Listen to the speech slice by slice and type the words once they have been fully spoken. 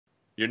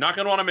You're not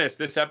going to want to miss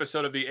this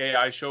episode of the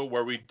AI Show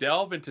where we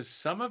delve into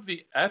some of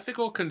the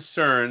ethical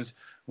concerns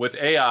with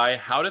AI,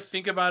 how to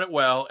think about it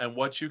well, and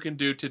what you can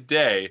do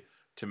today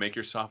to make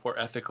your software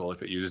ethical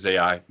if it uses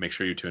AI. Make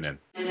sure you tune in.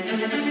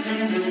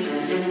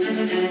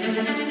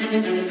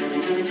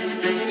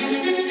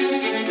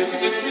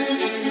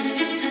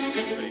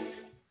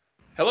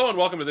 Hello and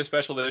welcome to this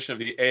special edition of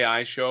the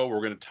AI Show.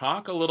 We're going to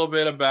talk a little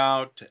bit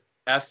about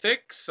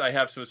ethics. I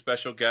have some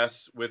special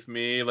guests with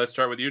me. Let's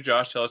start with you,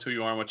 Josh. Tell us who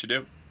you are and what you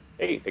do.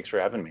 Hey, thanks for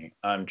having me.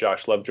 I'm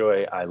Josh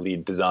Lovejoy. I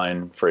lead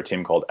design for a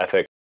team called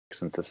Ethics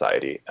and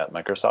Society at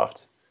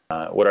Microsoft.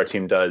 What our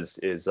team does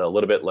is a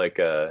little bit like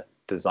a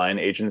design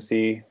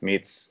agency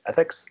meets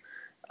ethics.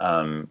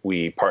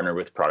 We partner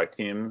with product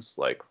teams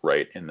like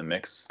right in the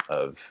mix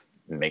of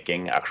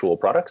making actual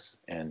products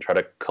and try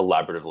to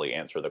collaboratively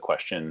answer the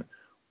question,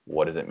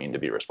 what does it mean to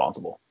be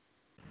responsible?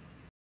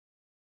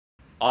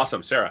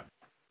 Awesome. Sarah.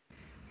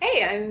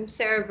 Hey, I'm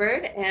Sarah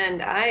Bird,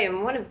 and I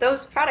am one of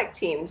those product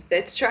teams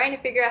that's trying to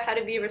figure out how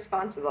to be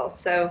responsible.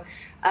 So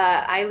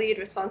I lead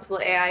responsible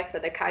AI for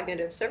the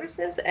cognitive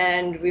services,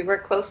 and we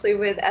work closely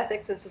with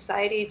ethics and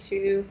society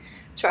to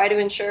try to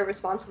ensure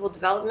responsible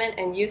development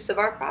and use of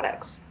our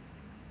products.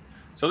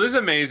 So this is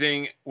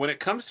amazing. When it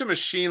comes to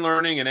machine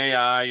learning and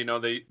AI, you know,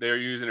 they're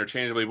used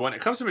interchangeably. When it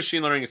comes to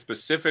machine learning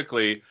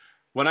specifically,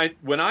 when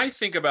I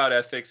think about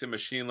ethics and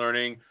machine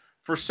learning,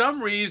 for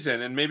some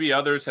reason, and maybe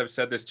others have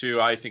said this too,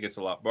 I think it's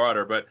a lot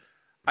broader, but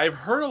I've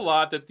heard a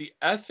lot that the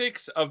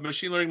ethics of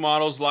machine learning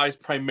models lies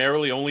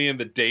primarily only in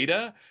the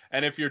data.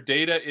 And if your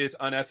data is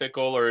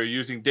unethical or you're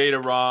using data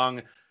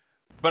wrong,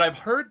 but I've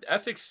heard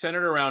ethics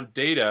centered around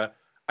data.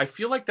 I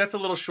feel like that's a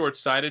little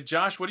short-sighted.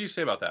 Josh, what do you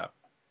say about that?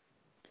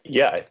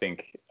 Yeah, I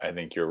think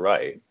you're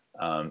right.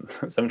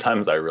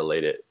 Sometimes I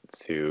relate it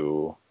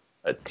to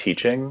a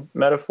teaching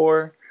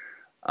metaphor,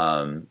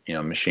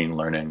 machine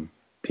learning,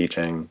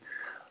 teaching.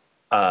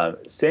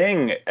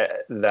 Saying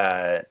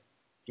that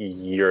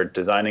you're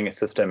designing a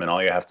system and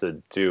all you have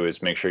to do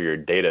is make sure your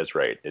data is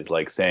right is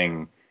like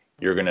saying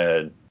you're going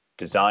to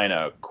design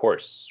a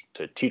course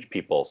to teach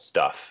people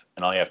stuff,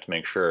 and all you have to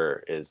make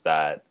sure is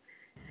that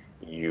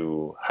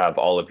you have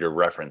all of your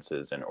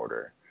references in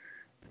order.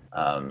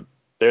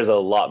 There's a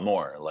lot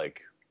more,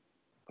 like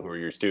who are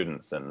your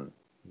students and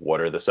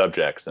what are the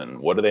subjects and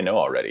what do they know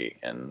already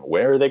and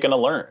where are they going to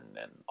learn,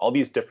 and all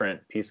these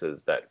different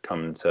pieces that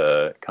come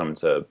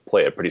to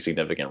play a pretty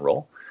significant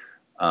role.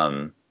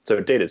 So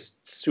data is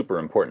super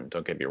important,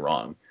 don't get me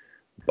wrong,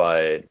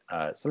 but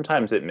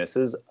sometimes it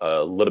misses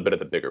a little bit of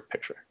the bigger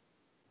picture.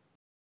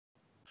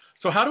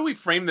 So how do we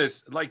frame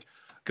this? Like,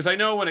 because I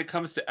know when it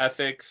comes to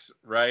ethics,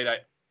 right,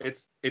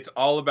 it's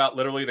all about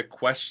literally the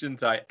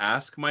questions I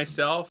ask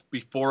myself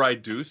before I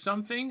do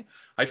something.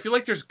 I feel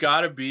like there's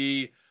got to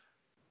be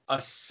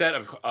a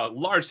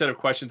large set of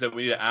questions that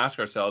we need to ask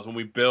ourselves when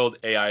we build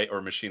AI or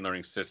machine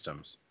learning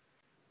systems.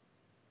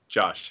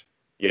 Josh.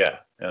 Yeah,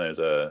 and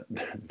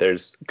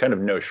there's kind of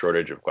no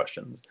shortage of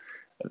questions.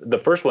 The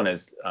first one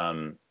is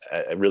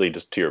really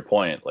just to your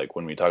point, like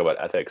when we talk about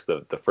ethics,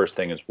 the first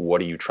thing is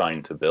what are you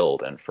trying to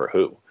build and for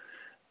who?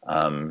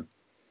 I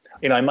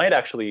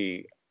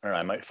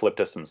might flip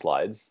to some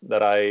slides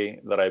that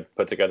I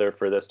put together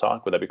for this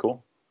talk. Would that be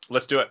cool?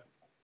 Let's do it.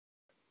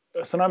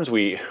 Sometimes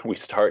we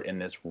start in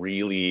this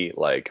really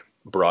like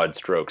broad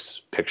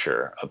strokes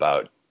picture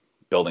about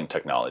building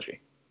technology,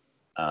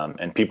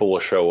 and people will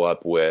show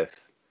up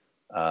with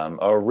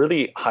a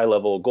really high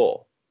level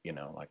goal,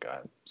 like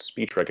a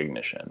speech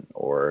recognition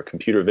or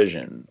computer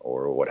vision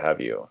or what have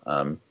you.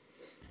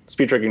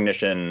 Speech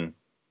recognition,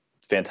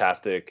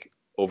 fantastic,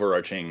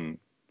 overarching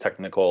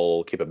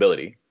technical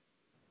capability,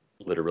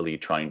 literally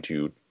trying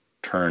to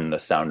turn the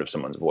sound of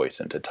someone's voice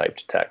into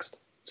typed text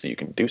so you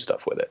can do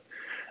stuff with it.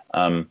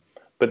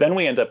 But then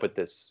we end up with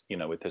this,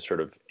 with this sort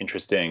of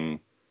interesting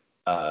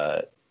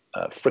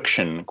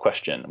friction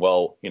question.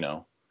 Well,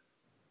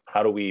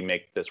 how do we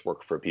make this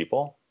work for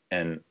people,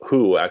 and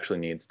who actually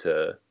needs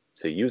to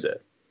use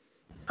it?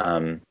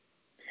 And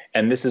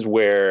this is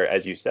where,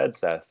 as you said,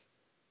 Seth,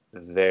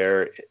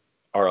 there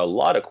are a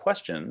lot of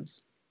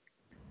questions,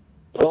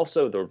 but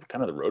also the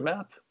kind of the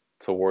roadmap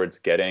towards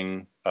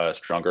getting a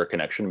stronger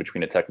connection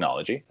between a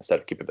technology, a set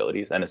of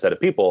capabilities, and a set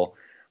of people.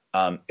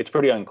 It's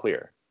pretty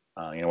unclear.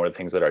 One of the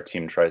things that our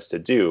team tries to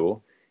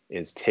do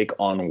is take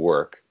on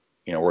work,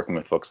 working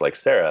with folks like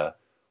Sarah,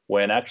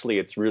 when actually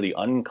it's really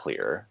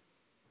unclear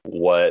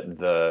what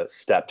the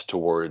steps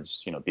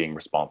towards, being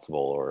responsible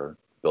or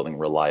building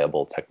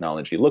reliable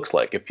technology looks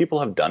like. If people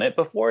have done it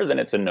before, then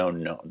it's a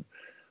known.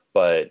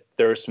 But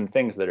there are some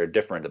things that are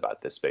different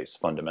about this space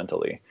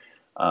fundamentally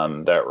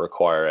that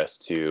require us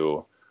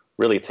to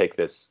really take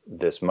this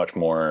much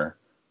more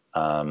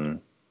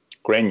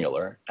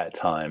granular at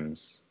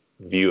times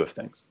view of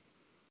things.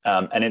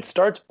 And it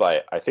starts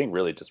by, I think,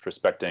 really just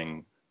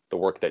respecting the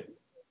work that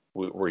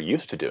we're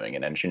used to doing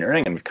in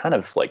engineering, and we've kind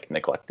of like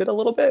neglected a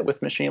little bit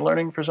with machine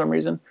learning for some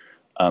reason.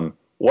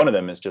 One of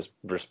them is just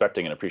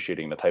respecting and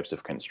appreciating the types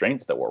of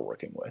constraints that we're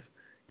working with.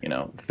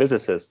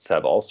 Physicists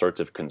have all sorts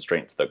of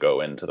constraints that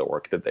go into the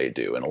work that they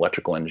do, and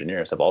electrical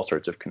engineers have all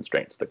sorts of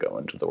constraints that go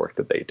into the work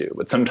that they do.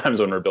 But sometimes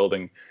when we're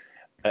building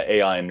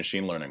AI and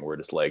machine learning, we're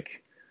just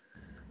like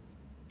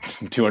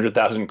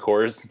 200,000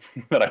 cores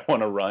that I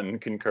want to run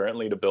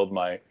concurrently to build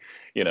my,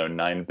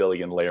 9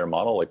 billion layer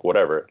model, like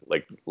whatever,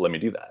 like let me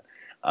do that.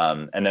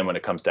 And then when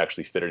it comes to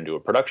actually fit it into a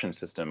production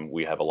system,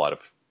 we have a lot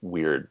of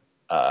weird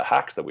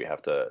hacks that we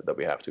have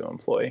to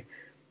employ.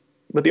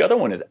 But the other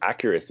one is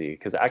accuracy,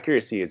 because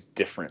accuracy is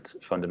different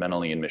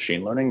fundamentally in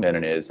machine learning than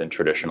it is in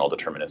traditional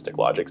deterministic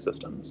logic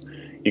systems.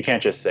 You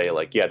can't just say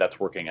like, yeah, that's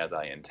working as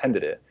I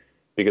intended it,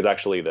 because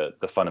actually the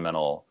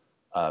fundamental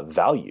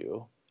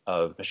value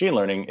of machine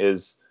learning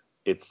is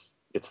it's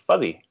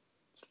fuzzy.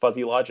 It's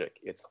fuzzy logic.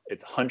 It's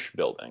hunch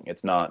building.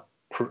 It's not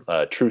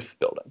truth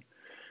building.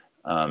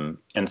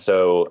 And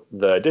so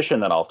the addition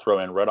that I'll throw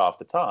in right off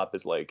the top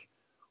is like,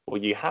 well,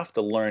 you have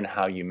to learn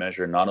how you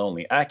measure not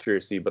only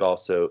accuracy, but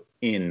also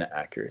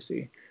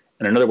inaccuracy.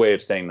 And another way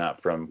of saying that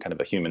from kind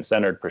of a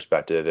human-centered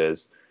perspective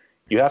is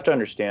you have to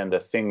understand the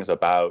things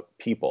about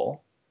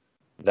people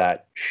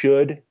that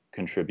should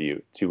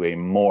contribute to a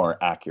more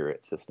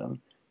accurate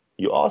system.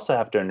 You also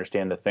have to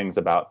understand the things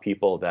about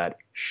people that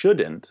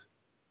shouldn't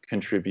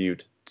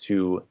contribute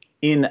to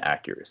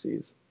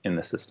inaccuracies in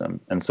the system.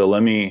 And so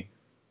let me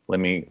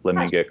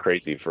get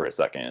crazy for a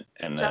second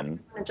and then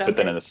put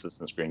that in the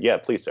system screen. Yeah,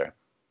 please, Sarah.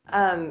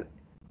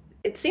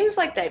 It seems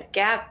like that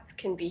gap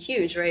can be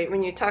huge, right?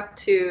 When you talk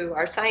to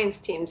our science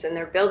teams and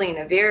they're building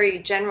a very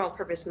general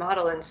purpose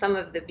model, and some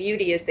of the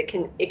beauty is that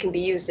it can be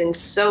used in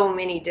so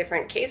many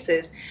different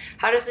cases.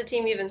 How does the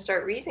team even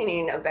start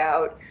reasoning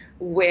about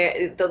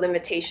where the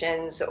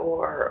limitations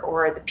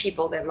or the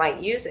people that might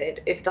use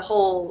it if the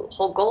whole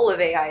goal of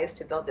AI is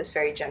to build this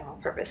very general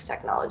purpose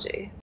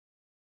technology?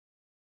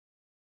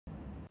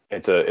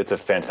 It's a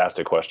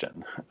fantastic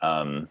question.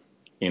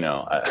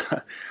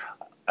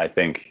 I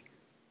think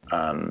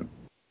I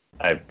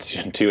have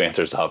two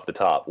answers off the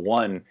top.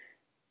 One,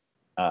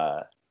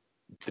 the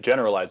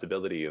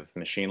generalizability of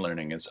machine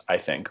learning is, I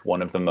think,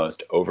 one of the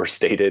most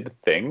overstated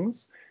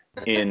things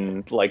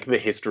in like the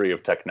history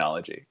of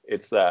technology.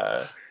 It's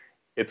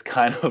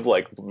kind of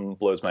like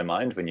blows my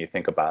mind when you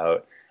think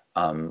about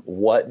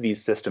what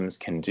these systems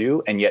can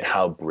do, and yet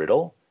how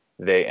brittle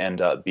they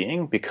end up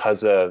being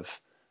because of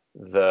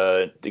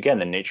the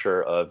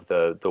nature of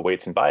the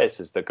weights and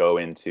biases that go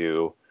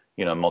into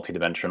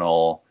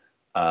multidimensional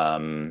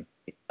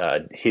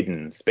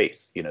hidden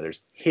space.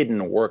 There's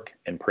hidden work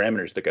and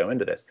parameters that go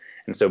into this.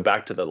 And so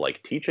back to the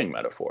like teaching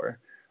metaphor,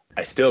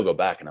 I still go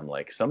back and I'm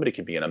like, somebody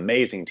could be an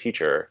amazing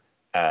teacher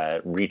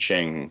at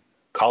reaching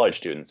college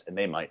students and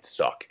they might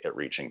suck at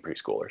reaching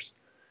preschoolers.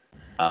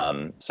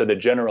 So the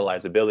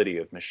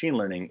generalizability of machine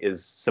learning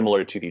is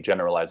similar to the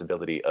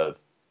generalizability of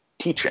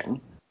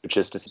teaching, which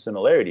is to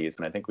similarities,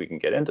 and I think we can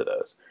get into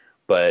those.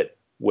 But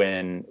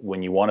when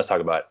you want to talk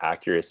about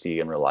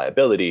accuracy and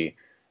reliability,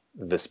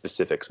 the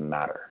specifics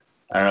matter.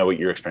 I don't know what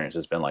your experience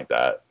has been like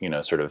that,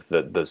 sort of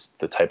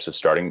the types of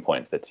starting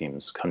points that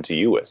teams come to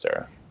you with,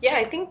 Sarah. Yeah,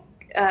 I think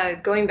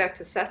going back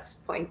to Seth's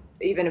point,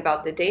 even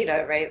about the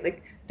data, right?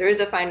 Like there is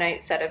a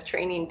finite set of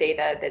training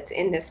data that's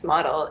in this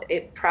model.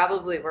 It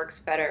probably works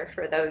better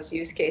for those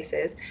use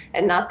cases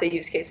and not the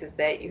use cases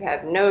that you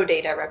have no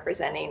data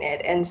representing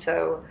it. And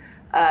so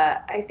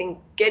I think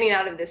getting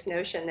out of this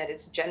notion that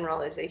it's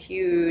general is a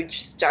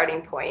huge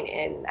starting point,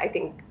 and I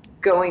think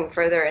going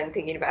further and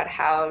thinking about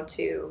how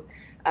to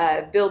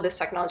build this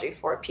technology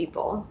for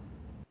people.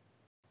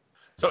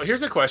 So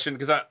here's a question,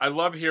 because I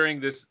love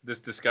hearing this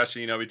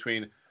discussion,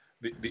 between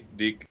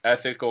the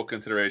ethical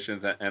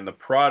considerations and the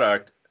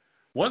product.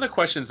 One of the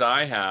questions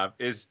I have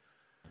is,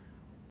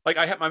 like,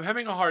 I'm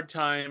having a hard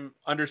time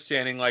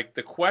understanding like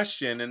the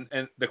question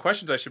and the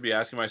questions I should be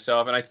asking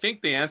myself. And I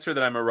think the answer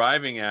that I'm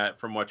arriving at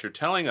from what you're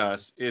telling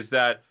us is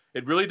that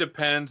it really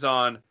depends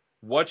on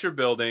what you're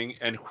building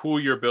and who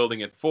you're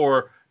building it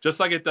for, just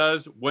like it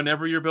does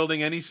whenever you're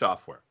building any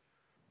software.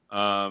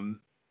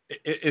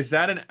 Is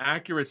that an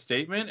accurate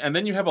statement? And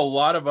then you have a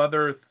lot of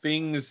other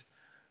things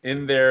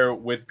in there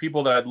with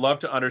people that I'd love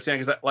to understand,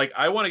 because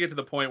I want to get to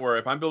the point where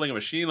if I'm building a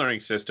machine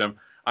learning system,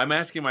 I'm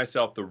asking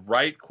myself the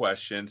right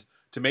questions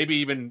to maybe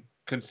even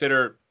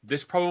consider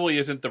this probably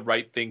isn't the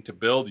right thing to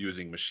build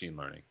using machine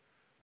learning.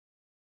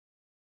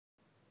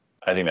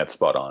 I think that's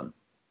spot on.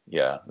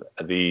 Yeah.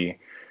 The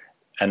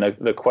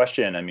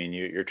question, I mean,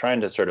 you're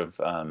trying to sort of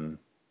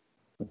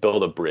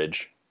build a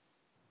bridge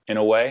in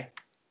a way,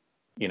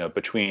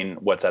 between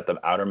what's at the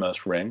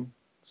outermost ring,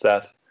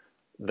 Seth,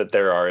 that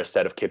there are a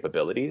set of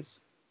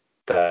capabilities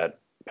that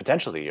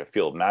potentially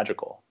feel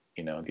magical,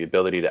 the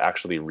ability to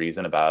actually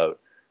reason about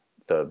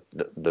the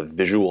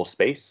visual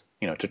space,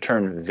 to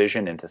turn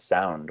vision into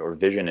sound, or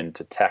vision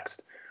into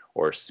text,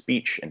 or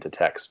speech into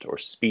text, or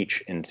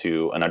speech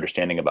into an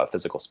understanding about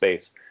physical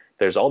space.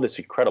 There's all this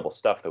incredible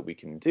stuff that we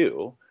can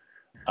do.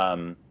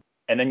 And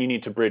then you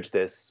need to bridge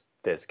this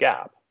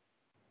gap,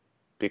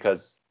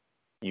 because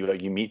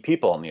you meet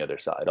people on the other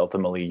side.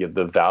 Ultimately,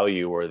 the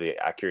value or the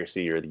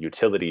accuracy or the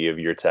utility of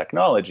your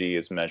technology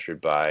is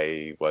measured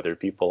by whether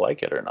people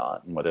like it or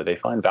not, and whether they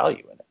find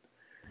value in it.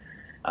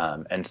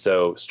 And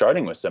so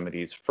starting with some of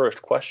these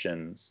first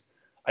questions,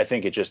 I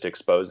think it just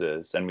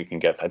exposes, and we can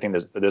get, I think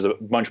there's a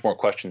bunch more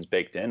questions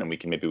baked in, and we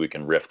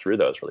can riff through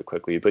those really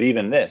quickly. But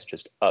even this,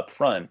 just up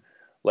front,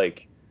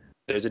 like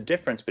there's a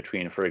difference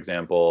between, for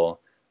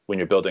example, when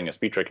you're building a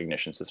speech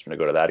recognition system, to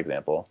go to that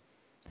example,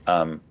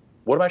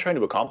 what am I trying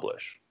to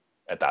accomplish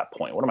at that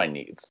point? What are my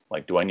needs?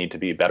 Like, do I need to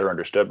be better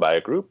understood by a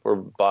group or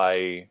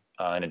by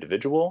an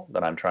individual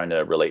that I'm trying to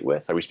relate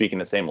with? Are we speaking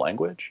the same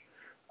language?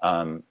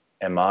 Am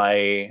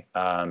I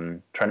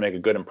trying to make a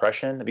good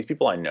impression of these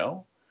people I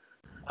know?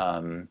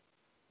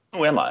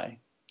 Who am I?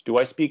 Do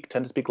I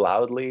tend to speak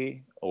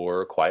loudly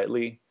or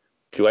quietly?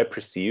 Do I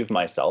perceive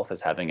myself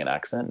as having an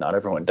accent? Not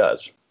everyone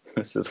does.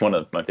 This is one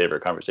of my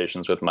favorite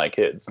conversations with my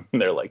kids.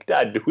 They're like,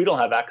 Dad, we don't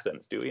have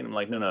accents, do we? And I'm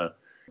like, no.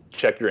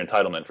 Check your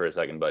entitlement for a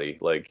second, buddy.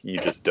 Like, you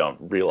just don't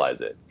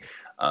realize it.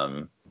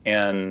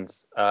 And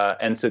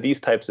so these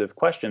types of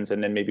questions,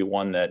 and then maybe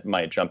one that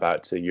might jump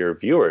out to your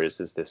viewers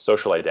is this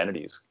social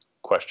identities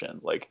question.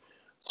 Like,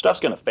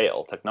 stuff's going to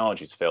fail.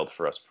 Technology's failed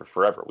for us for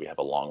forever. We have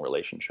a long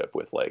relationship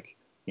with, like,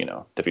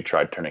 have you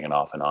tried turning it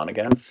off and on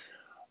again?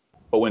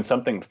 But when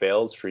something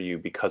fails for you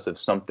because of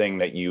something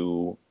that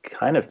you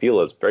kind of feel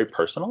is very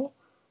personal,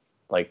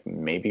 like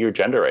maybe your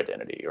gender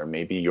identity, or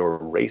maybe your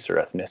race or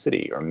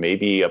ethnicity, or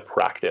maybe a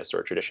practice or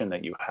a tradition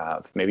that you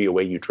have, maybe a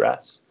way you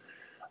dress.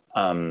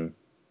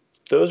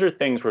 Those are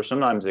things where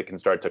sometimes it can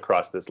start to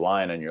cross this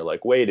line and you're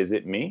like, wait, is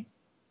it me?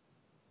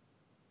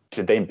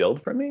 Did they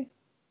build for me?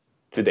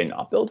 Did they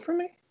not build for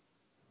me?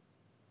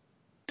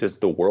 Does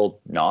the world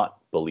not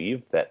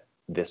believe that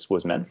this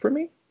was meant for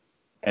me?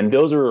 And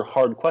those are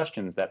hard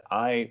questions that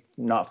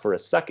not for a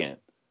second,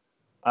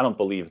 I don't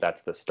believe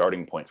that's the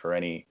starting point for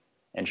any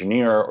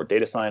engineer or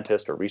data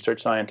scientist or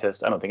research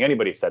scientist. I don't think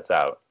anybody sets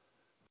out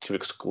to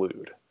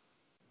exclude.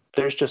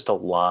 There's just a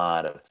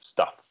lot of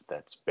stuff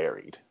that's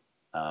buried.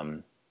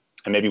 And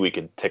maybe we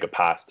could take a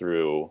pass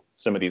through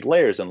some of these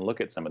layers and look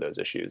at some of those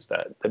issues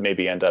that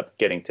maybe end up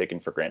getting taken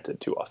for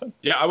granted too often.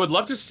 Yeah, I would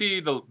love to see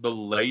the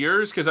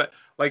layers, because I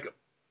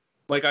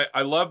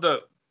love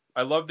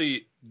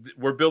the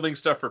we're building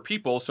stuff for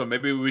people, so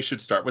maybe we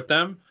should start with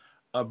them.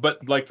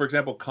 But like, for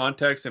example,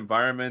 context,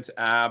 environments,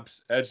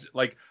 apps, edge,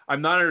 like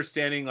I'm not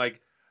understanding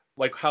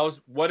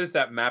what does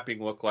that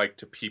mapping look like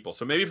to people?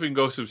 So maybe if we can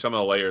go through some of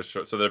the layers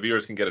so the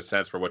viewers can get a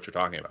sense for what you're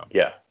talking about.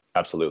 Yeah,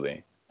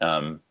 absolutely.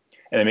 And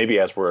then maybe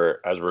as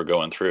we're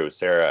going through,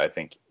 Sarah, I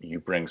think you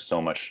bring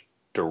so much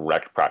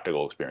direct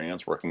practical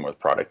experience working with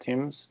product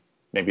teams.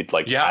 Maybe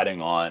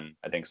adding on,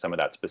 I think some of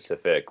that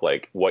specific,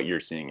 like what you're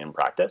seeing in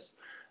practice,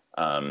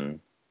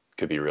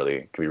 could be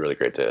really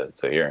great to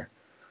hear.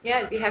 Yeah,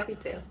 I'd be happy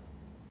to.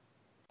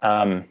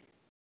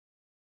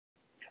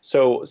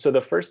 So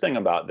the first thing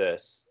about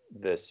this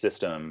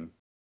system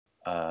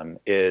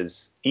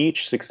is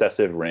each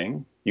successive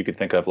ring you could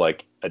think of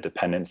like a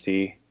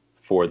dependency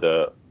for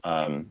the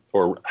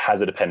or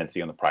has a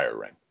dependency on the prior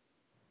ring.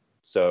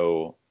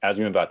 So as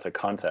we move out to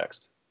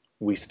context,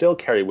 we still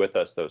carry with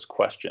us those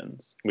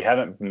questions. We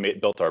haven't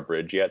built our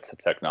bridge yet to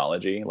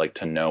technology, like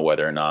to know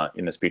whether or not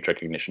in the speech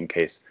recognition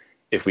case,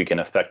 if we can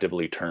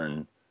effectively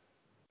turn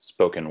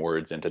spoken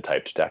words into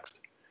typed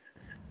text.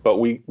 But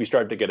we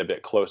start to get a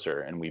bit closer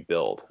and we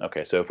build.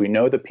 Okay, so if we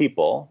know the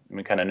people, and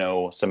we kind of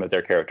know some of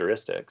their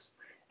characteristics,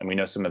 and we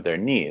know some of their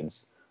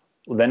needs,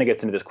 well, then it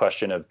gets into this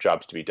question of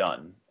jobs to be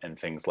done and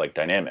things like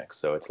dynamics.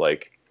 So it's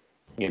like,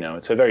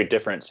 it's a very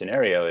different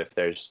scenario if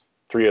there's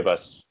three of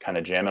us kind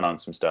of jamming on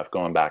some stuff,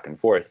 going back and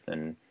forth,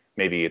 and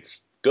maybe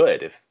it's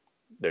good if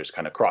there's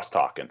kind of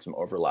crosstalk and some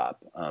overlap.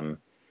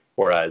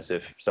 Whereas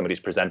if somebody's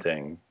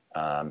presenting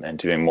and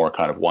doing more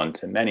kind of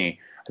one-to-many,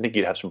 I think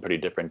you'd have some pretty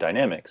different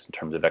dynamics in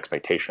terms of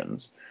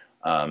expectations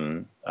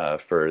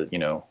for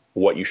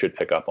what you should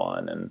pick up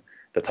on and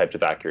the types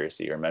of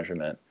accuracy or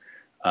measurement,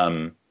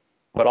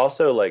 but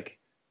also like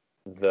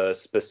the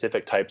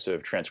specific types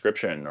of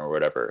transcription or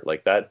whatever,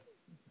 like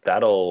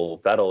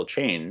that'll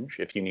change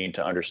if you need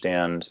to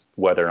understand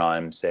whether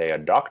I'm, say, a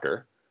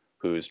doctor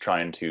who's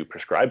trying to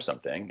prescribe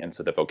something, and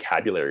so the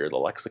vocabulary or the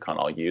lexicon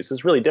I'll use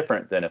is really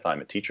different than if I'm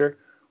a teacher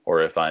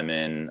or if I'm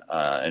in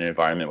an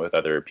environment with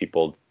other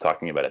people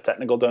talking about a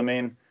technical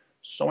domain.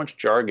 So much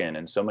jargon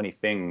and so many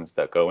things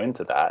that go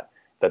into that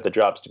the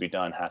jobs to be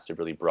done has to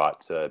really be brought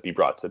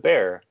to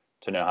bear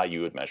to know how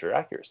you would measure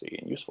accuracy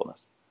and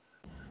usefulness.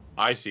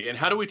 I see. And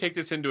how do we take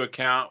this into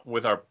account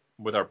with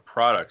our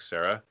products,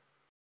 Sarah?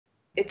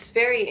 It's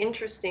very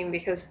interesting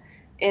because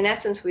in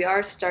essence, we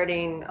are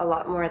starting a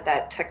lot more at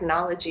that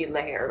technology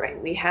layer, right?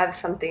 We have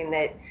something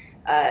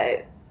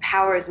that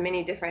powers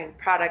many different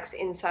products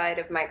inside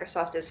of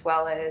Microsoft as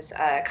well as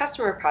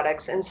customer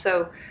products. And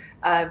so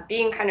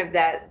being kind of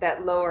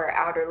that lower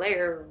outer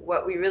layer,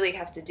 what we really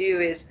have to do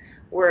is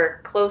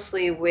work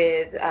closely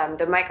with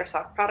the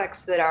Microsoft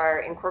products that are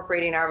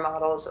incorporating our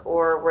models,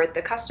 or with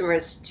the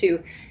customers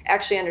to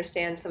actually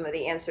understand some of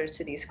the answers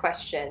to these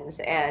questions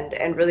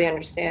and really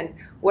understand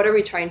what are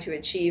we trying to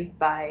achieve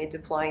by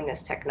deploying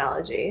this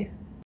technology.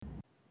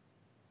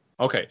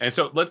 Okay, and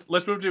so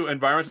let's move to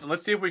environments, and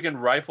let's see if we can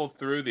rifle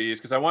through these,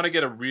 because I want to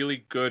get a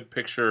really good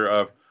picture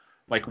of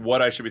like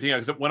what I should be thinking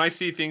of. Because when I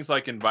see things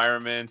like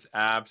environments,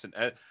 apps, and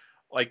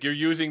like you're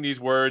using these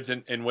words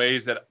in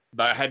ways that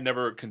I had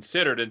never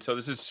considered, and so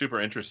this is super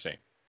interesting.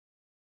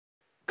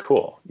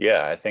 Cool.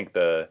 Yeah, I think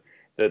the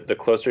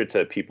closer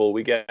to people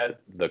we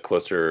get, the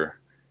closer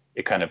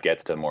it kind of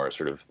gets to more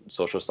sort of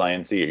social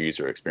sciencey or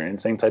user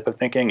experiencing type of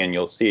thinking, and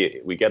you'll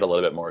see we get a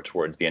little bit more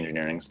towards the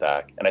engineering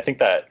stack. And I think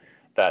that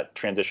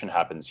transition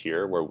happens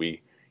here, where we'd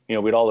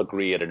all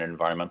agree at an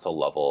environmental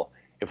level,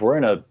 if we're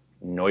in a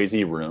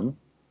noisy room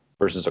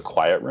versus a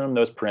quiet room,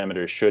 those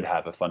parameters should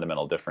have a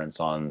fundamental difference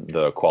on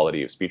the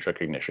quality of speech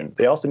recognition.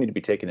 They also need to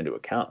be taken into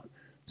account.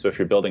 So if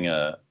you're building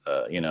an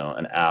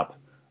app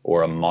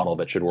or a model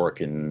that should work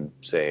in,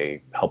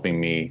 say, helping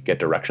me get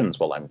directions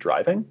while I'm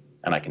driving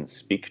and I can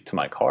speak to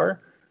my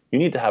car, you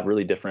need to have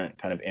really different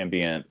kind of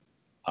ambient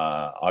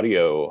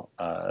audio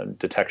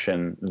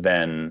detection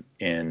than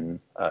in,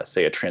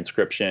 say, a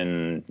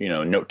transcription,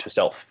 note to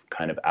self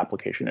kind of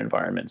application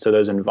environment. So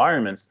those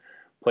environments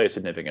play a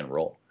significant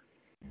role.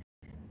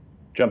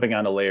 Jumping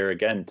on a layer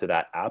again to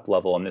that app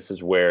level, and this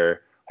is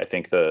where I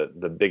think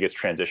the biggest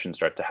transition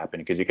starts to happen,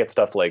 because you get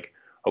stuff like,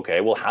 okay,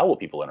 well, how will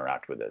people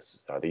interact with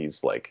this? Are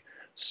these like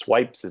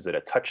swipes? Is it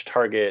a touch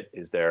target?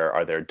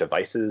 Are there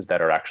devices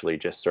that are actually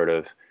just sort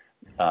of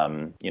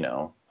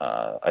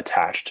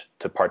attached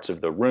to parts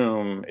of the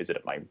room? Is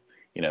it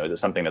is it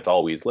something that's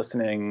always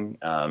listening?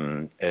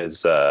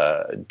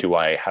 Do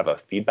I have a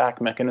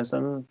feedback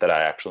mechanism that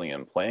I actually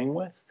am playing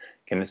with?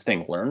 Can this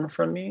thing learn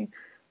from me?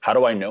 How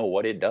do I know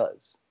what it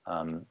does?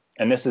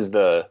 And this is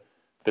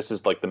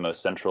like the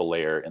most central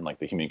layer in like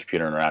the human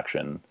computer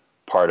interaction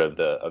part of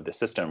the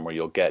system, where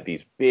you'll get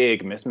these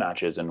big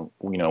mismatches in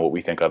what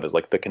we think of as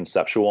like the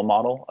conceptual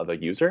model of a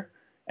user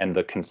and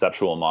the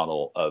conceptual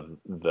model of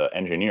the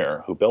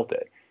engineer who built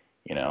it.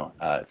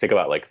 Think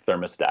about like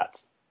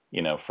thermostats.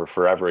 For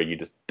forever you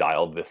just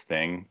dialed this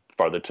thing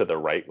farther to the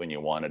right when you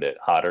wanted it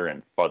hotter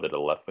and farther to the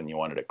left when you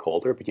wanted it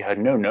colder, but you had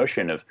no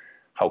notion of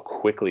how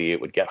quickly it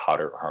would get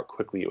hotter or how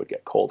quickly it would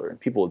get colder. And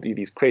people would do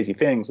these crazy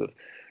things of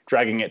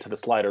dragging it to the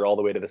slider all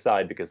the way to the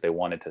side because they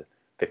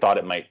thought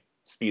it might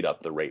speed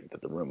up the rate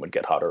that the room would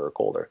get hotter or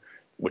colder,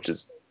 which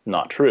is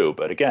not true.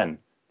 But again,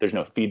 there's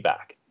no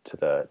feedback to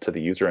the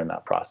user in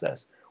that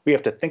process. We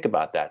have to think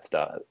about that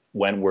stuff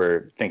when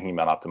we're thinking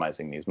about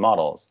optimizing these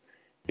models,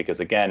 because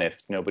again,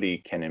 if nobody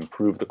can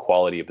improve the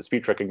quality of the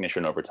speech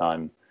recognition over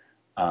time,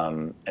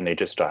 and they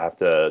just have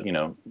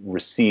to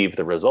receive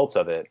the results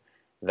of it,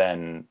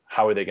 then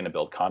how are they going to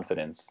build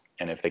confidence?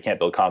 And if they can't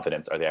build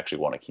confidence, are they actually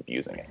want to keep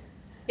using it?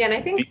 Yeah, and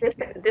I think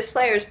this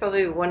layer is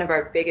probably one of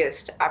our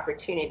biggest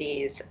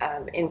opportunities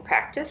in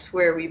practice,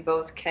 where we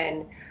both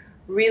can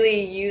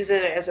really use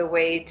it as a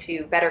way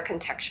to better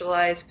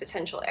contextualize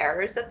potential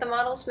errors that the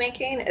model's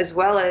making, as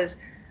well as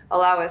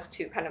allow us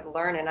to kind of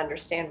learn and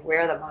understand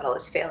where the model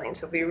is failing.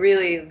 So if we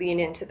really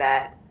lean into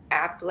that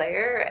app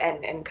layer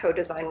and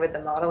co-design with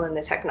the model and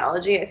the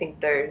technology, I think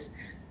there's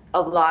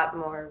a lot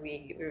more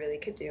we really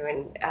could do,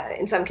 and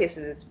in some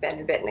cases it's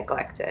been a bit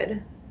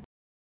neglected.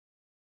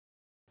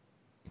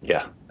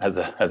 Yeah, as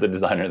a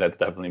designer, that's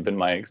definitely been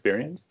my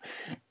experience.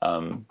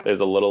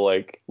 There's a little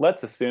like,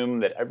 let's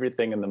assume that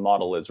everything in the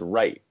model is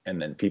right, and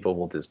then people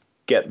will just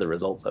get the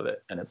results of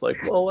it. And it's like,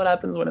 well, what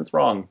happens when it's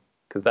wrong?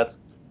 Because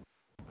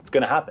it's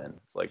going to happen.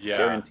 It's like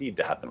guaranteed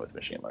to happen with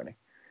machine learning.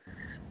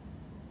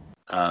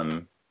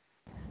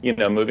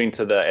 Moving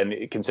to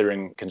and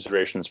considering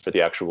considerations for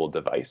the actual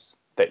device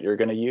that you're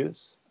going to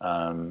use,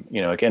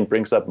 again,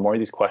 brings up more of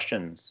these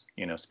questions.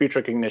 Speech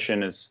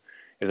recognition is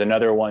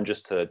another one,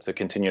 just to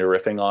continue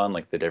riffing on,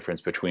 like the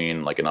difference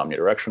between like an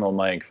omnidirectional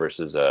mic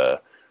versus a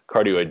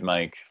cardioid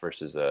mic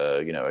versus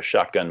a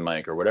shotgun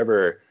mic, or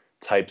whatever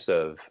types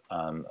of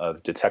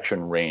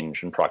detection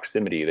range and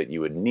proximity that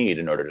you would need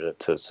in order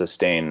to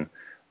sustain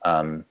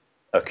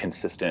a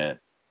consistent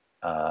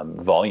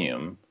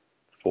volume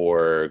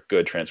for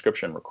good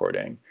transcription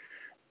recording.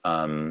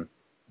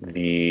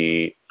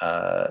 The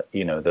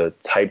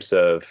types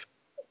of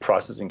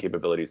processing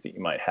capabilities that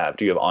you might have.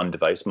 Do you have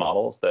on-device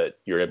models that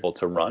you're able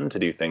to run to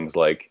do things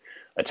like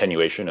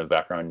attenuation of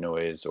background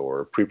noise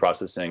or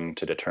pre-processing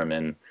to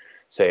determine,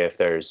 say, if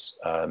there's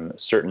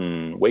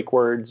certain wake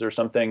words or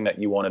something that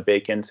you want to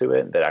bake into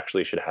it that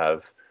actually should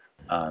have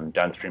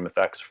downstream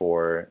effects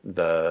for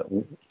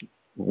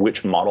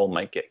which model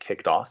might get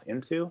kicked off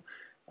into?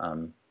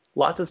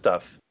 Lots of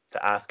stuff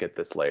to ask at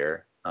this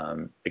layer.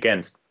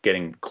 Again,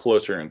 getting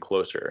closer and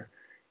closer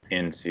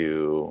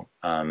into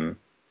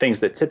things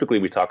that typically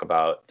we talk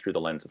about through the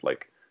lens of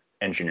like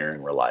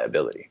engineering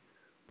reliability,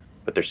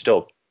 but they're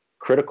still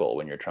critical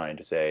when you're trying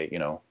to say,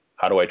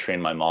 how do I train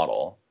my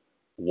model?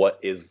 What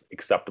is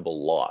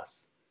acceptable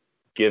loss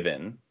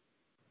given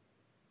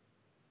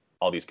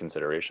all these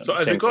considerations. So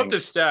as we Same go up thing. to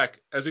stack,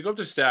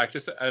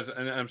 just as,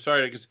 and I'm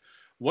sorry, because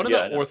one of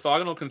Yeah, the no.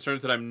 orthogonal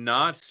concerns that I'm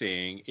not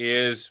seeing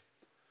is,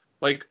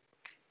 like,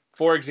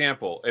 for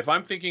example, if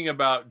I'm thinking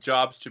about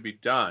jobs to be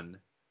done,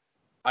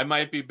 I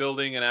might be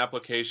building an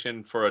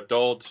application for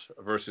adults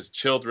versus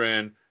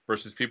children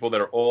versus people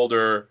that are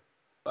older.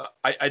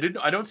 I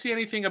don't see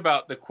anything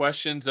about the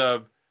questions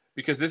of,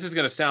 because this is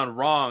going to sound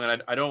wrong,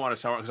 and I don't want to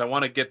sound wrong because I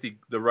want to get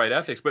the right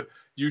ethics. But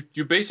you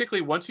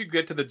basically, once you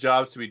get to the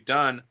jobs to be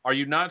done, are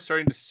you not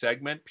starting to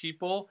segment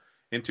people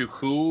into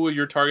who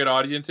your target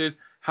audience is?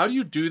 How do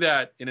you do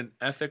that in an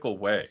ethical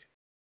way?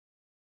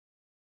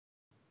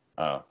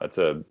 That's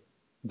a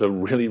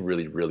really,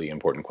 really, really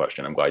important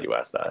question. I'm glad you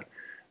asked that.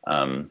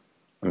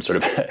 I'm sort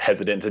of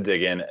hesitant to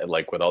dig in,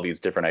 like, with all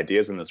these different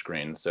ideas in the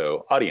screen.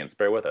 So audience,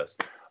 bear with us.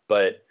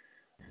 But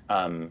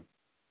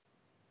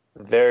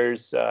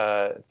there's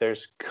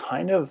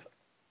kind of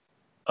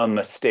a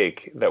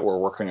mistake that we're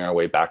working our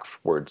way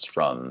backwards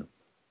from.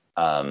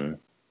 And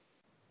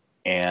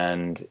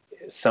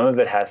some of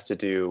it has to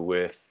do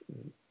with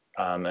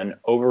an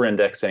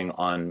over-indexing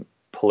on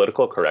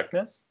political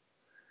correctness.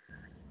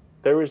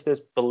 There was this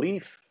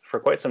belief for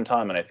quite some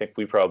time, and I think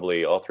we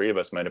probably, all three of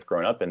us, might have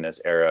grown up in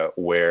this era,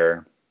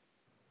 where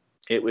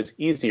it was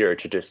easier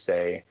to just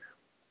say,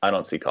 I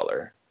don't see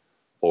color,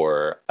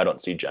 or I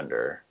don't see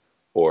gender,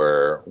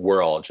 or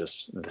we're all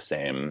just the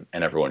same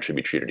and everyone should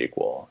be treated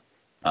equal.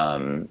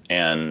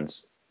 And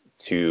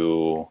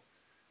to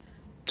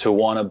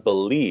want to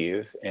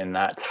believe in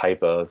that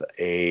type of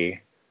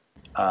a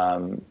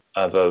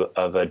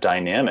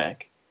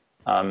dynamic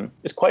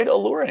is quite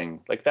alluring.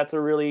 Like, that's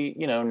a really,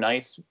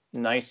 nice,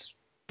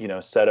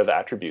 set of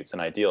attributes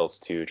and ideals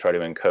to try to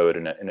encode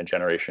in a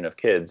generation of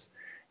kids.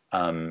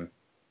 And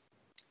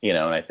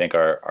I think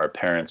our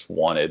parents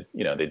wanted,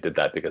 they did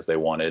that because they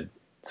wanted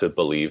to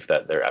believe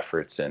that their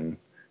efforts in,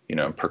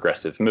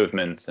 progressive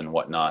movements and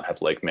whatnot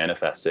have, like,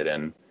 manifested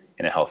in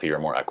a healthier,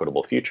 more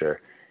equitable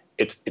future.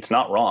 It's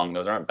not wrong.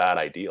 Those aren't bad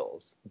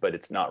ideals, but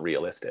it's not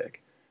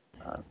realistic.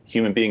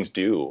 Human beings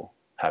do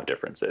have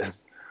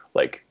differences.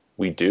 Like,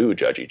 we do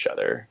judge each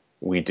other.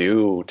 We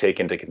do take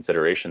into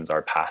considerations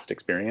our past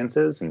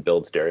experiences and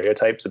build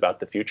stereotypes about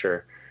the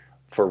future,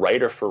 for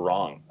right or for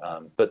wrong.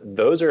 But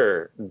those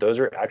are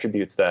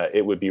attributes that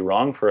it would be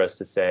wrong for us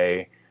to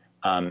say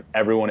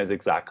everyone is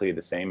exactly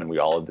the same and we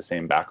all have the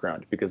same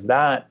background, because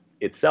that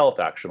itself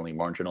actually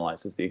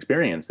marginalizes the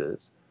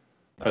experiences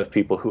of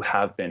people who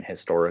have been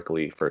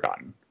historically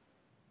forgotten.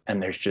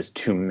 And there's just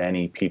too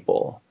many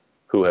people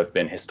who have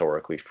been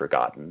historically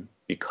forgotten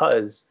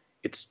because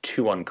it's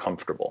too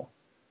uncomfortable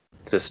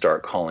to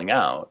start calling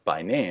out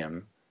by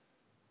name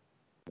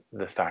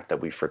the fact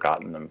that we've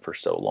forgotten them for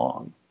so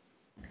long.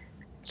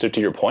 So to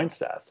your point,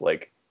 Seth,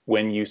 like,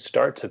 when you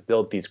start to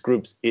build these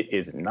groups, it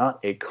is not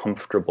a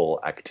comfortable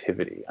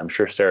activity. I'm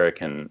sure Sarah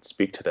can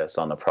speak to this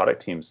on the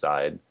product team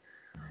side.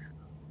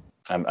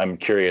 I'm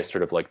curious,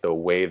 sort of like the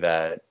way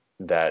that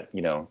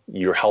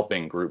you're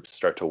helping groups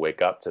start to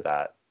wake up to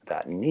that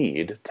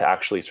need to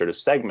actually sort of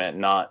segment,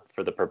 not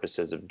for the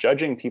purposes of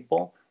judging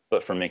people,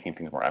 but for making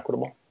things more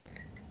equitable.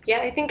 Yeah,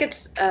 I think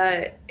it's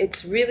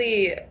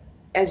really,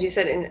 as you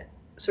said, in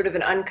sort of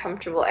an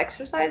uncomfortable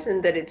exercise,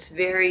 in that it's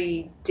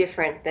very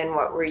different than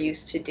what we're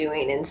used to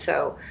doing. And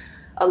so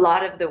a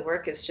lot of the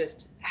work is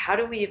just, how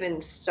do we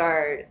even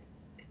start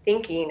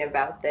thinking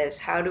about this?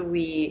 How do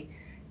we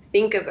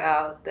think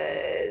about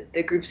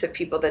the groups of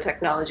people the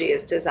technology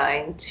is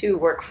designed to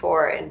work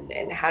for,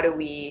 and how do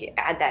we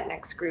add that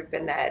next group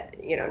and that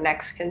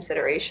next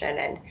consideration?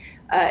 And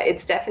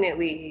it's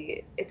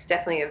definitely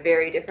a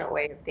very different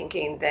way of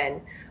thinking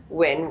than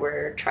when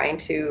we're trying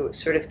to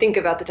sort of think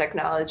about the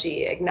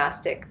technology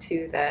agnostic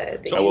to the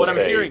So what I'm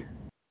hearing,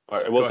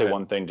 I will say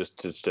one thing, just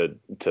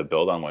to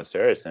build on what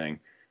Sarah is saying.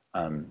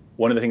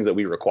 One of the things that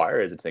we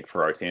require is, it's like,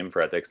 for our team,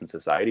 for ethics and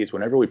societies,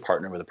 whenever we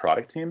partner with a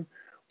product team,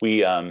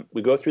 we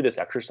go through this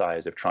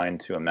exercise of trying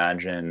to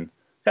imagine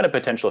kind of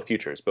potential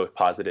futures, both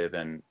positive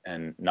and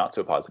not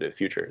so positive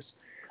futures,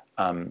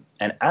 and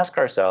ask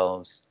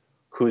ourselves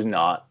who's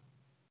not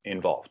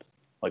involved,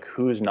 like,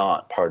 who's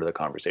not part of the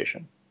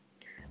conversation.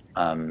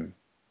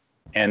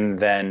 And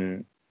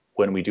then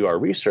when we do our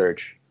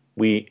research,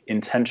 we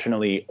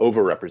intentionally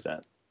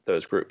overrepresent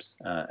those groups,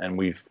 and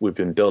we've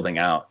been building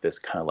out this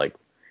kind of, like,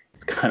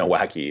 it's kind of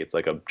wacky. It's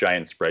like a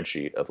giant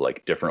spreadsheet of,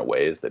 like, different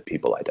ways that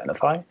people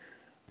identify.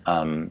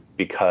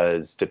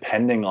 Because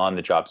depending on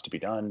the jobs to be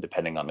done,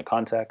 depending on the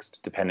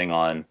context, depending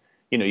on,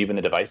 even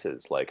the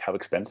devices, like how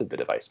expensive the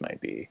device might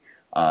be,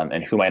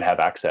 and who might have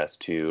access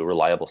to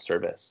reliable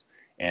service,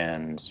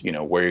 and,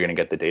 where you're going to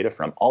get the data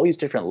from, all these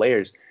different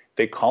layers,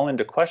 they call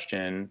into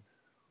question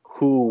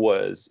who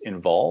was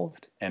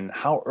involved and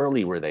how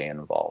early were they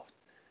involved.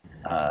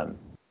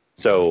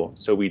 So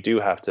we do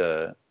have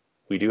to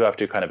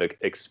kind of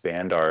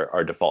expand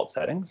our default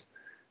settings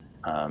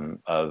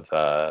of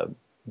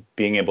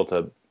being able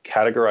to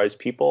categorize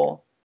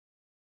people,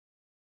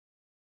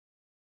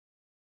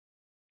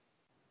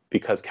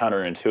 because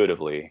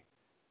counterintuitively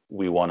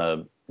we want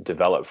to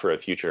develop for a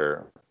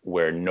future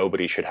where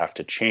nobody should have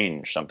to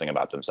change something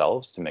about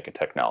themselves to make a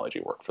technology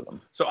work for them.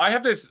 So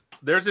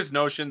there's this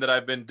notion that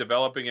I've been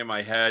developing in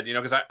my head,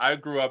 because I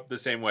grew up the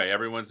same way.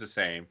 Everyone's the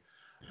same.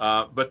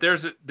 But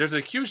there's a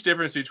huge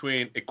difference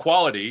between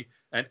equality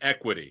and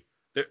equity.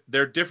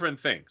 They're different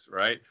things,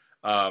 right?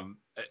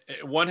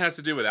 One has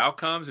to do with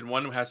outcomes and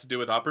one has to do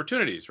with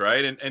opportunities,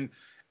 right?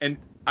 And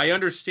I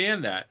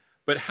understand that.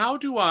 But how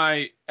do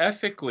I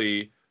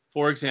ethically,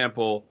 for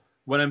example,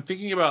 when I'm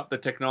thinking about the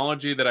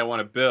technology that I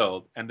want to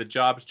build and the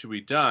jobs to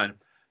be done,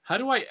 how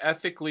do I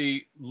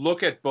ethically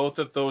look at both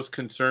of those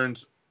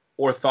concerns,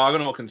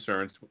 orthogonal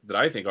concerns that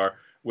I think are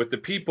with the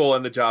people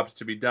and the jobs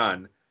to be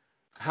done?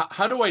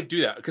 How do I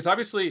do that? Because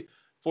obviously,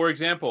 for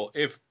example,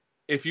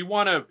 if you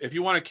want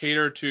to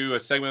cater to a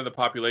segment of the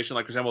population,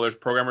 like for example, there's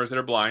programmers that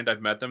are blind.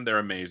 I've met them; they're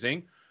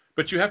amazing.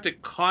 But you have to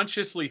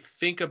consciously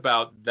think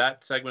about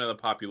that segment of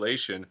the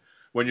population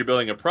when you're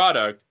building a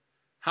product.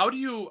 How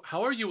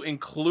are you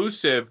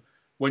inclusive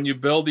when you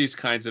build these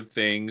kinds of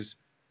things,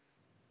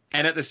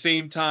 and at the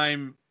same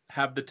time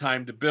have the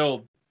time to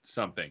build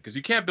something? Because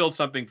you can't build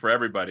something for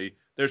everybody.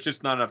 There's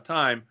just not enough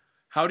time.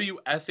 How do you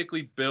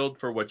ethically build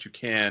for what you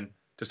can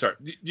to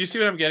start? Do you see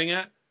what I'm getting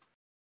at?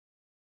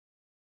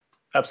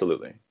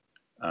 Absolutely.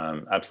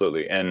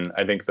 Absolutely. And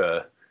I think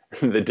the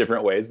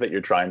different ways that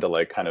you're trying to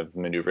like kind of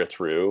maneuver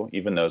through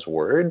even those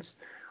words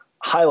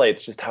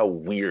highlights just how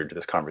weird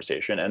this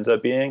conversation ends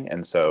up being.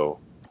 And so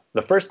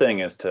the first thing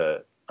is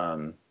to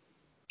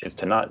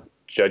not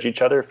judge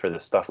each other for the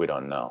stuff we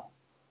don't know.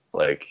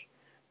 Like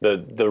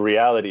the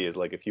reality is,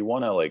 like, if you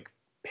want to like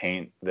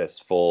paint this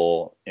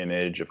full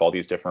image of all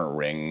these different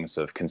rings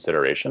of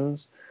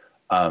considerations,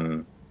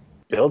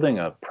 building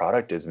a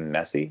product is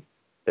messy.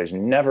 There's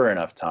never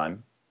enough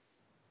time.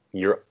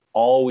 You're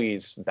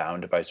always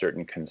bound by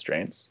certain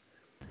constraints.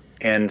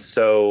 And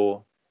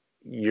so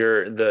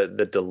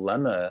the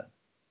dilemma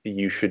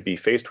you should be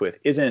faced with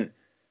isn't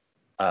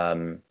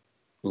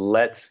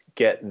let's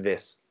get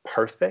this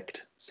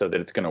perfect so that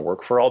it's going to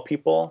work for all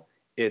people.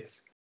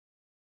 It's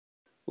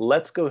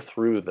let's go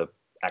through the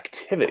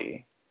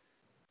activity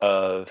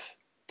of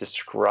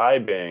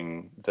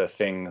describing the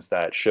things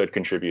that should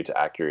contribute to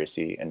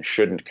accuracy and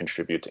shouldn't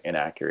contribute to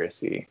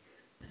inaccuracy.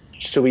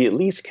 So we at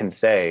least can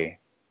say,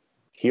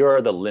 here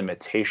are the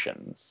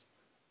limitations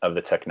of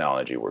the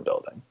technology we're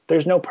building.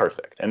 There's no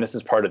perfect. And this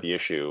is part of the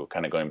issue,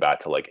 kind of going back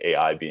to like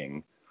AI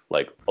being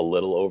like a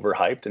little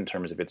overhyped in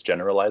terms of its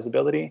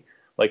generalizability.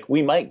 Like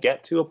we might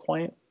get to a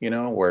point,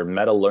 where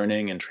meta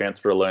learning and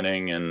transfer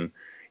learning and,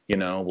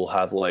 we'll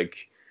have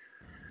like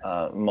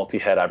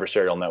multi-head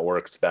adversarial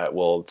networks that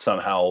will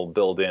somehow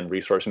build in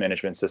resource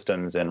management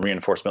systems, and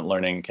reinforcement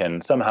learning can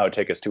somehow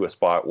take us to a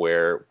spot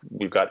where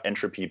we've got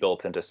entropy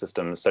built into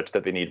systems such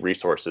that they need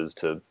resources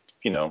to,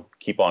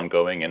 keep on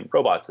going, and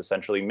robots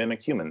essentially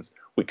mimic humans.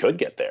 We could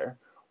get there.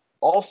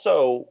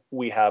 Also,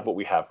 we have what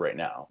we have right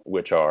now,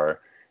 which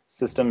are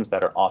systems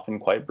that are often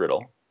quite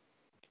brittle,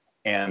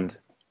 and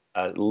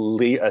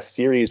a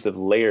series of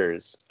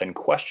layers and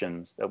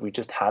questions that we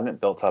just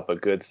haven't built up a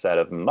good set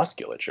of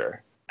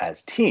musculature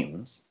as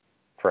teams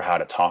for how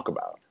to talk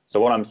about.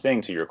 So what I'm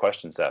saying to your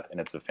question, Seth, and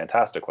it's a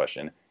fantastic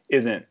question,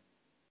 isn't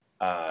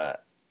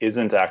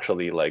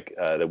actually like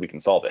that we can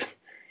solve it.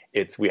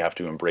 It's we have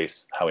to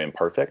embrace how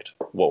imperfect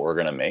what we're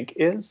going to make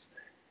is,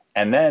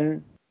 and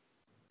then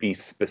be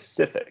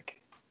specific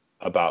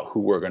about who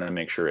we're going to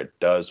make sure it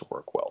does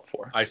work well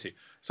for. I see.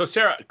 So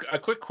Sarah, a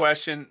quick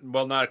question.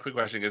 Well, not a quick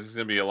question because it's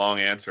going to be a long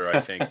answer, I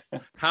think.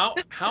 How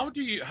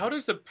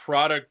does the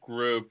product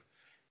group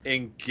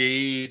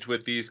engage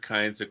with these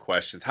kinds of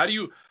questions? How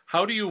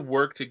do you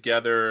work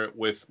together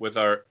with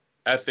our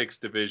ethics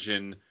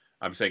division?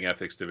 I'm saying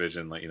ethics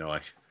division, like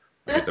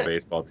it's a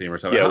baseball team or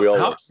something. Yeah, we all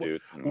wear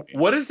suits.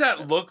 What does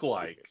that look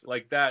like?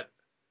 Like that?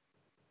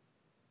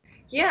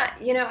 Yeah,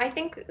 I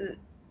think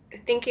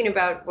thinking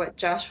about what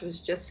Josh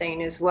was just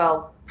saying as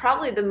well,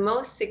 probably the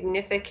most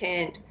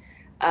significant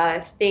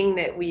thing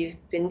that we've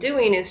been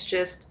doing is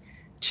just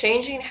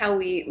changing how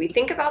we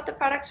think about the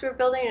products we're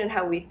building and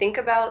how we think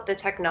about the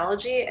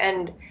technology.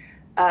 And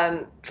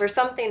for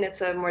something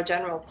that's a more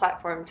general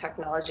platform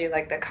technology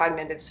like the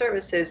cognitive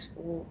services,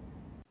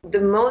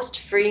 the most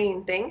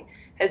freeing thing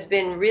has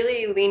been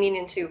really leaning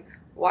into,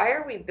 why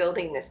are we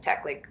building this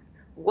tech? Like,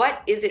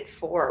 what is it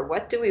for?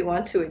 What do we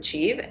want to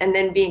achieve? And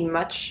then being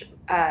much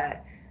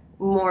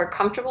more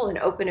comfortable and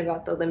open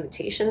about the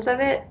limitations of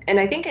it. And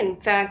I think, in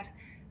fact,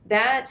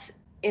 that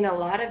in a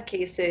lot of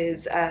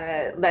cases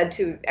led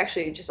to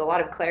actually just a lot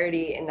of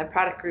clarity in the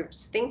product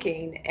group's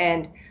thinking,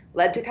 and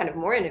led to kind of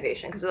more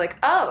innovation, because they're like,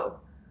 oh,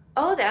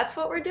 that's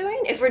what we're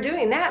doing? If we're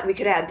doing that, we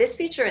could add this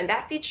feature, and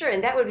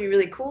that would be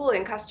really cool,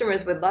 and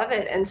customers would love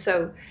it. And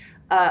so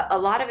a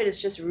lot of it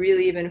has just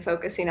really been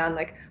focusing on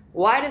like,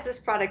 why does this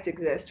product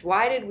exist?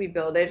 Why did we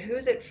build it?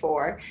 Who's it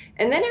for?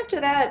 And then after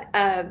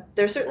that,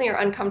 there certainly are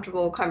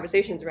uncomfortable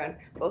conversations around,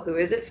 well, who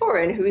is it for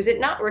and who is it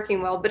not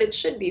working well, but it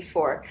should be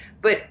for.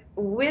 But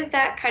with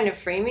that kind of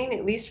framing,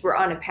 at least we're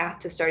on a path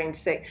to starting to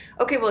say,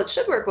 okay, well, it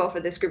should work well for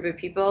this group of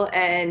people,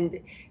 and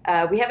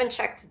we haven't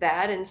checked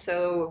that, and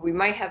so we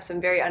might have some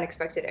very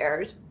unexpected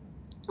errors,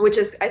 which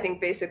is, I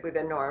think, basically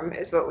the norm.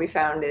 Is what we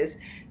found is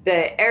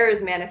the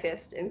errors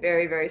manifest in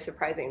very, very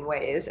surprising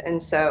ways.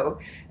 And so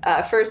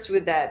first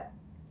with that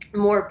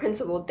more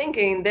principled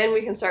thinking, then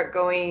we can start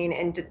going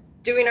and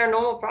doing our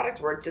normal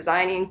product work,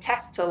 designing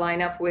tests to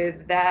line up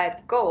with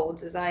that goal,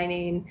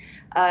 designing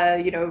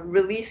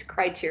release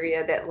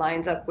criteria that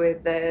lines up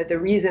with the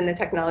reason the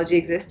technology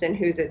exists and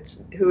who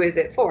is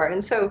it for.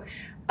 And so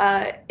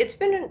it's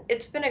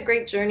been a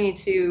great journey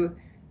to,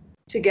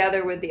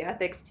 together with the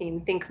ethics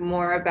team, think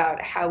more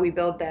about how we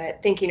build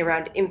that thinking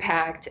around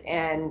impact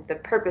and the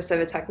purpose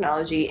of a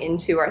technology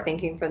into our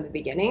thinking from the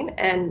beginning.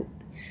 And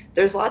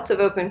there's lots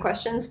of open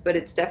questions, but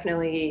it's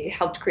definitely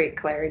helped create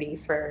clarity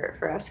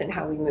for us in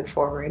how we move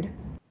forward.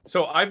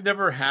 So I've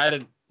never had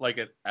an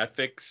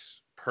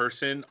ethics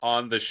person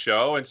on the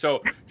show. And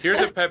so here's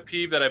a pet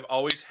peeve that I've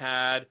always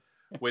had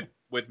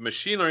with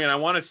machine learning. And I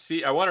want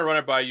to run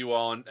it by you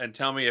all and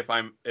tell me if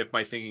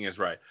my thinking is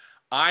right.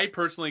 I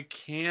personally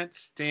can't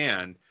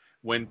stand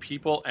when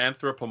people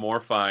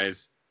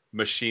anthropomorphize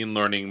machine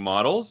learning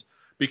models,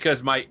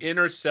 because my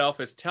inner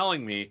self is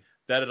telling me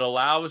that it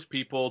allows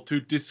people to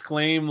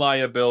disclaim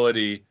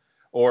liability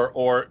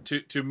or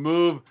to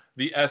move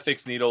the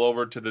ethics needle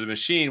over to the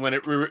machine when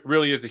it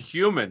really is a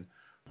human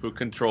who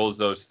controls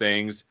those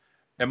things.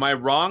 Am I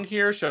wrong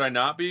here? Should I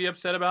not be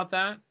upset about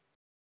that?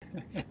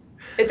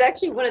 It's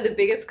actually one of the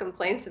biggest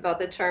complaints about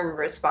the term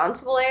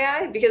responsible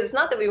AI, because it's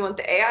not that we want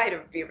the AI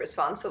to be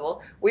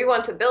responsible. We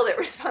want to build it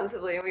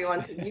responsibly and we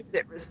want to use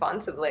it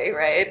responsibly,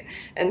 right?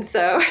 And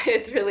so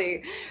it's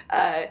really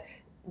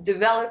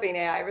developing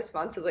AI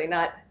responsibly,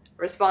 not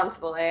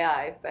responsible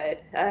AI,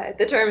 but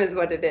the term is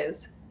what it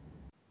is.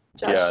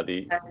 Josh,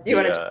 Yeah, you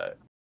want to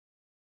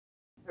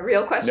a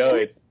real question? No,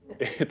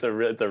 it's a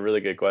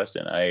really good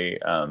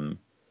question.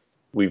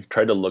 We've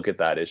tried to look at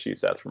that issue,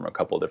 Seth, from a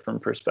couple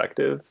different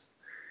perspectives.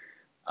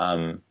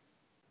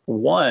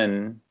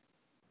 One,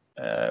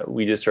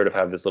 we just sort of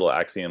have this little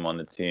axiom on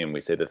the team.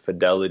 We say the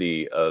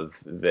fidelity of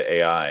the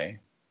AI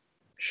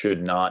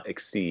should not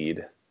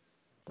exceed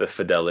the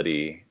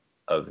fidelity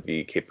of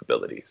the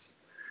capabilities.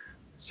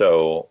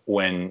 So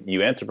when you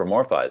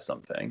anthropomorphize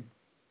something,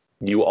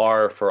 you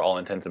are, for all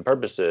intents and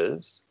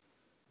purposes,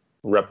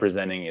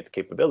 representing its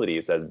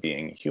capabilities as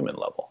being human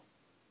level,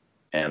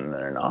 and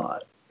they're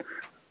not.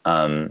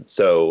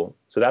 So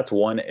that's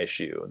one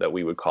issue that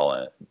we would call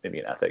it maybe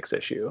an ethics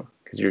issue,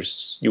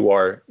 because you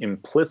are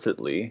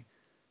implicitly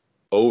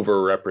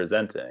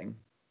over-representing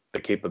the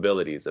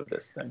capabilities of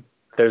this thing.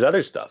 There's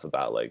other stuff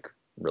about like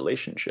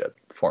relationship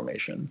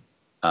formation,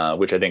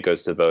 which I think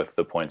goes to both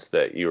the points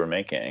that you were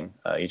making,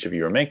 each of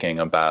you were making,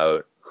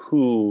 about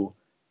who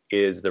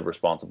is the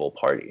responsible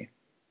party.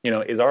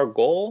 Is our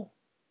goal,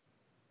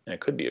 and it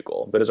could be a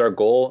goal, but is our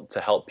goal to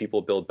help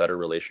people build better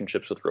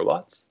relationships with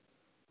robots?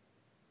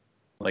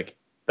 Like,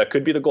 that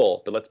could be the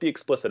goal, but let's be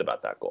explicit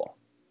about that goal.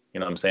 You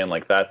know what I'm saying?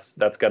 Like, that's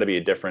got to be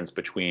a difference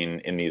between,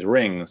 in these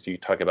rings, you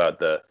talk about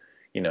the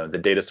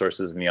data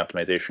sources and the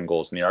optimization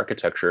goals and the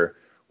architecture.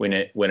 When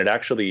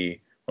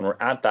we're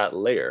at that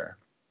layer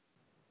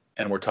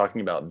and we're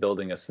talking about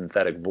building a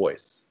synthetic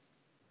voice,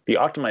 the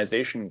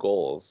optimization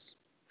goals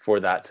for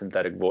that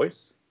synthetic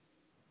voice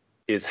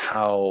is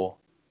how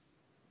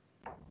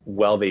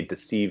well they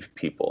deceive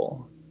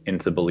people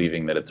into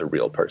believing that it's a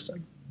real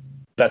person.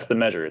 That's the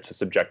measure. It's a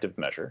subjective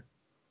measure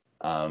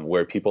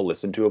where people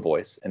listen to a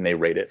voice and they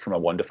rate it from a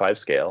 1 to 5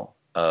 scale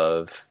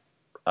of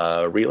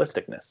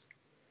realisticness.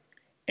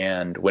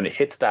 And when it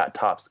hits that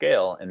top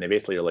scale and they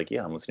basically are like,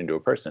 yeah, I'm listening to a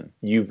person,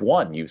 you've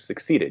won, you've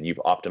succeeded,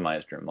 you've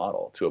optimized your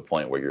model to a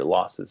point where your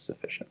loss is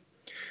sufficient.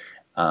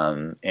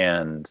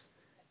 And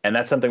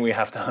that's something we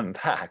have to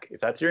unpack. If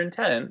that's your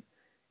intent,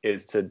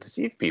 is to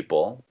deceive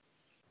people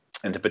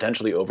and to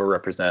potentially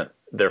overrepresent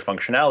their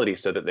functionality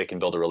so that they can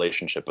build a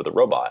relationship with a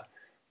robot,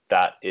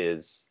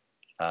 that's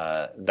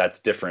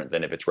different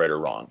than if it's right or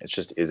wrong. It's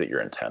just, is it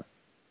your intent?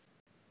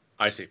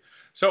 I see.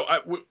 So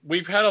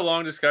we've had a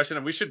long discussion,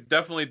 and we should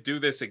definitely do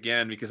this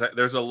again, because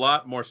there's a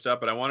lot more stuff,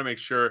 but I want to make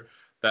sure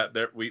that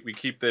we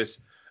keep this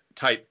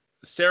tight.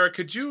 Sarah,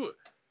 could you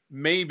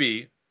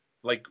maybe,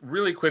 like,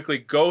 really quickly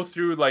go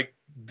through like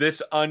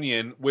this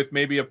onion with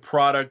maybe a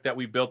product that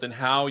we built and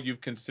how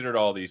you've considered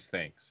all these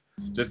things?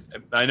 Just,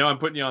 I know I'm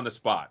putting you on the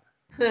spot.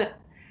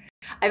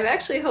 I'm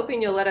actually hoping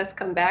you'll let us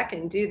come back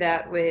and do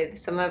that with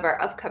some of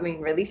our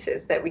upcoming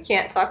releases that we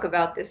can't talk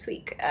about this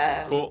week.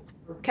 Cool.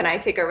 Can I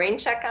take a rain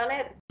check on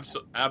it?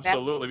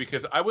 Absolutely,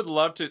 because I would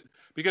love to,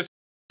 because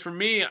for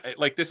me,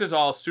 like, this is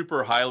all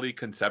super highly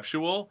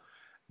conceptual,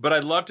 but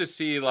I'd love to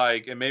see,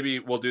 like, and maybe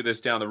we'll do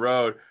this down the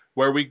road,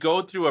 where we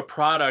go through a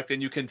product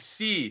and you can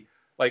see,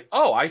 like,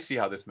 oh, I see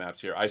how this maps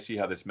here. I see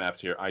how this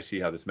maps here. I see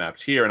how this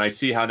maps here. And I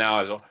see how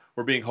now, as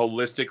we're being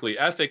holistically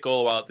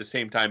ethical while at the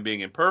same time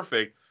being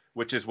imperfect,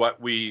 which is what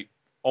we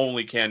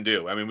only can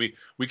do. I mean,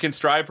 we can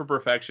strive for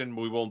perfection.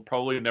 We will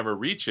probably never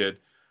reach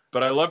it,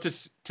 but I love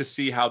to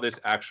see how this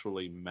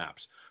actually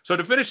maps. So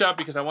to finish up,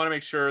 because I want to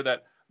make sure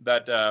that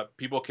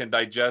people can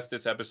digest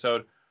this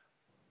episode,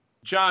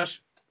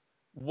 Josh,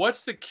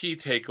 what's the key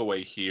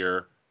takeaway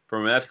here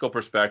from an ethical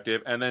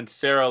perspective? And then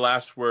Sarah,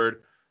 last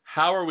word,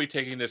 how are we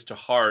taking this to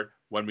heart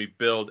when we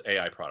build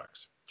AI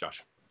products?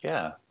 Josh.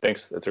 Yeah,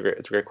 thanks. It's a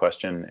great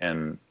question,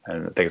 and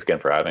thanks again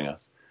for having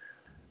us.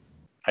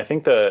 I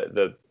think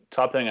the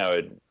top thing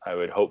I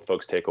would hope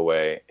folks take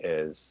away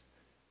is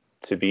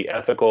to be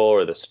ethical,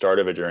 or the start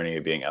of a journey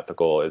of being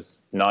ethical,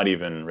 is not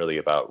even really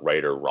about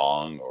right or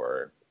wrong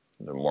or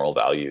the moral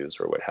values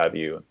or what have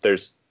you.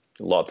 There's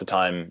lots of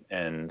time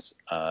and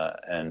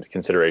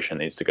consideration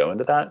needs to go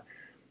into that.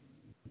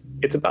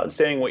 It's about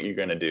saying what you're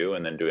going to do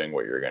and then doing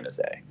what you're going to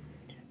say.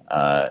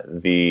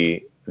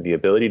 The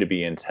ability to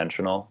be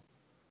intentional,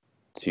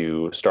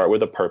 to start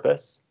with a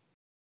purpose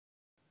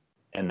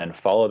and then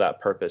follow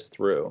that purpose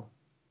through,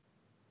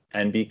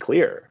 and be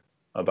clear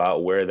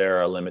about where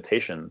there are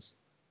limitations,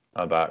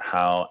 about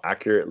how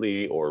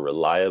accurately or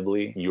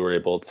reliably you are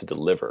able to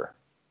deliver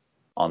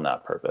on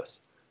that purpose.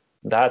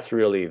 That's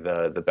really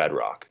the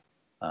bedrock.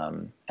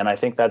 And I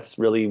think that's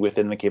really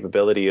within the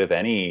capability of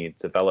any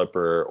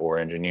developer or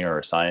engineer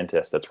or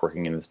scientist that's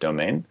working in this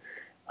domain.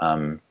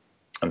 And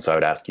so I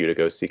would ask you to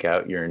go seek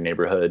out your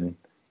neighborhood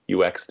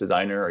UX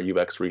designer or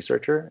UX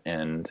researcher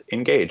and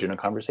engage in a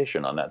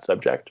conversation on that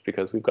subject,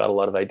 because we've got a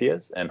lot of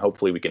ideas and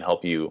hopefully we can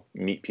help you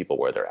meet people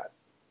where they're at.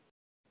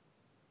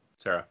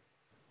 Sarah.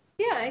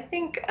 Yeah, I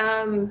think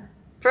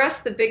for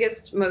us, the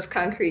biggest, most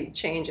concrete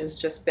change has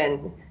just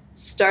been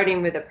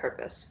starting with a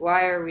purpose.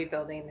 Why are we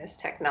building this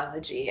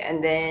technology?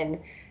 And then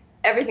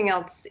everything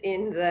else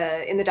in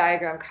the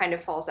diagram kind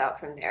of falls out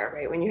from there,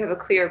 right? When you have a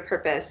clear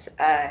purpose,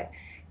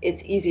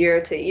 it's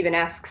easier to even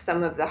ask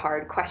some of the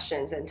hard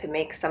questions and to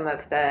make some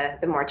of the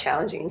more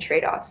challenging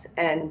trade-offs.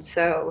 And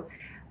so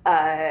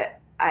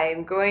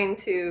I'm going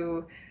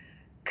to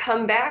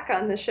come back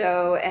on the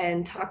show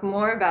and talk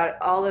more about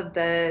all of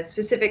the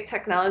specific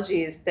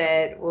technologies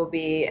that we'll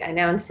be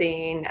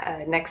announcing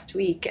next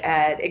week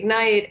at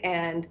Ignite,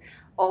 and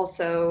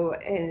also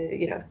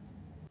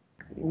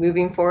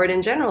moving forward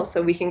in general,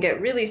 so we can get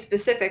really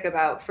specific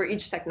about, for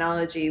each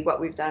technology,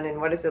 what we've done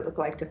and what does it look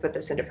like to put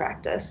this into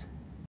practice.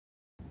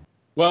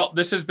 Well,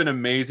 this has been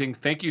amazing.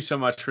 Thank you so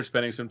much for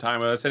spending some time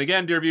with us. And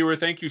again, dear viewer,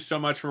 thank you so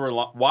much for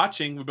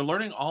watching. We've been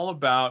learning all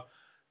about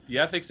the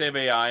ethics of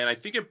AI, and I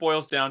think it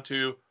boils down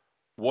to,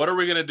 what are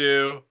we going to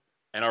do,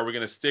 and are we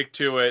going to stick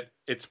to it?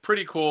 It's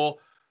pretty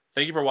cool.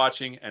 Thank you for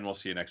watching, and we'll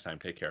see you next time.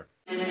 Take care.